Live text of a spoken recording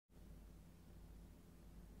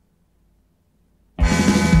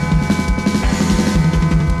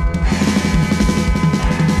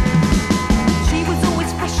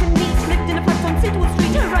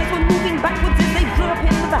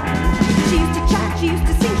used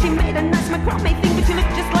to sing. She made a nice macrame thing, but she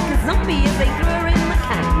looked just like a zombie as they threw her in the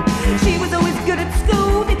can. She was always good at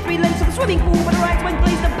school, did 3 lengths of the swimming pool, but her eyes went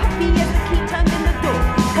glazed and puffy as the key turned in the door.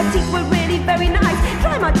 Her teeth were really very nice,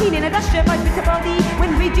 dry martini and a dash of ice with her body.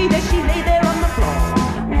 When rigid as she lay there on the floor.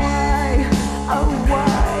 Why, oh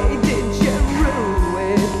why did you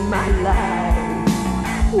ruin my life?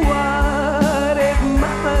 What if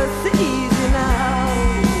Mama sees you now?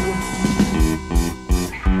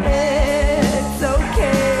 It's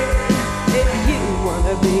okay if you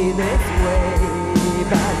wanna be this way,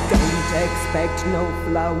 but don't expect no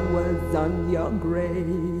flowers on your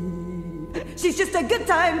grave. She's just a good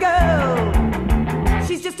time girl.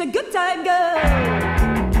 She's just a good time girl.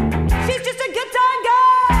 She's just a good time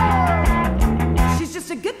girl. She's just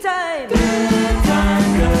a good time. Good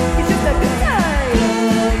time girl. She's just a good time.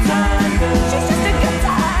 Good time girl. She's just a good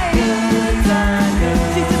time. Good time girl.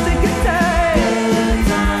 She's just a good time. Good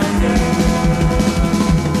time girl.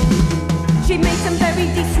 She made some very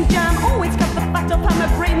decent jam. Always got the fat off, and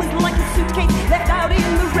her brain was like a suitcase left out in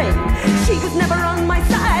the rain. She was never on my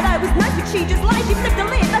side. I was nice, but she just lied. She flipped a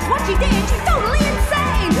lid. That's what she did. She's totally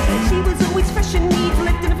insane. She was always fresh and neat,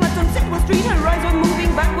 lived in a flat on Sidwell Street. Her eyes were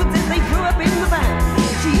moving backwards as they grew up in the van.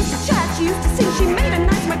 She used to chat, she used to sing. She made a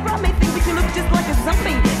nice macrame thing, but she looked just like a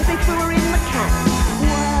zombie as they threw her in the can.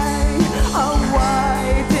 Why, oh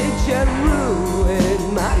why did you ruin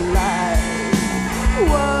my life?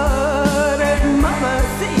 What if Mama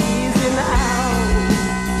sees you now?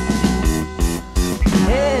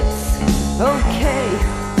 It's okay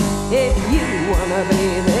if you wanna be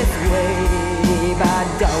this way, but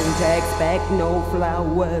don't expect no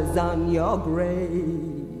flowers on your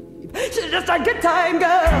grave. She's just a good time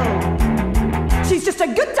girl. She's just a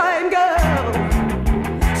good time girl.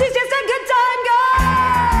 She's just a good time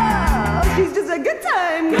girl. She's just a good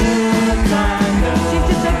time girl. Good time girl. She's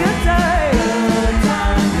just a good time. Good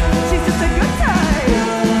time girl. She's just a good time.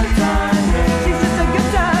 Good time girl. She's just a good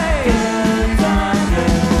time. Good time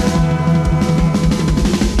girl.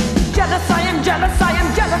 Jealous, I am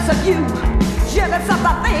jealous of you. Jealous of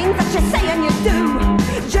the things that you say and you do.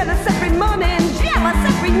 Jealous every morning, jealous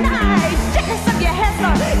every night. Jealous of your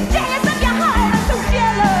hairstyle, jealous of your height. I'm so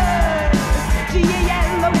jealous.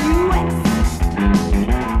 G-A-L-O-U-S.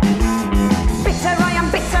 Bitter, I am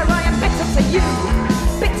bitter to you.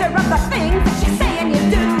 Bitter of the things that you say and you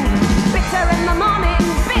do. Bitter in the morning,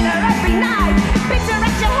 bitter every night. Bitter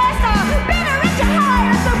at your hairstyle, bitter at your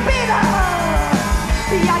height. I'm so bitter.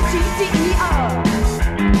 B-I-T-T-E-R.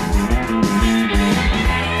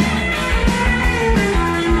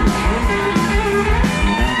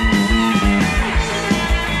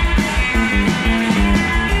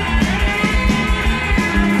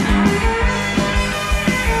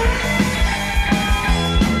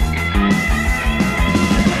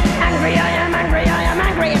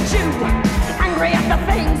 Angry at the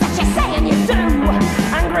things that you say and you do.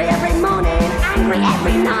 Angry every morning, angry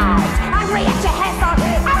every night. Angry at your hairstyle,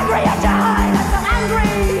 angry at your height. I'm so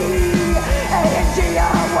angry.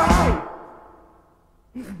 A-N-G-R-Y.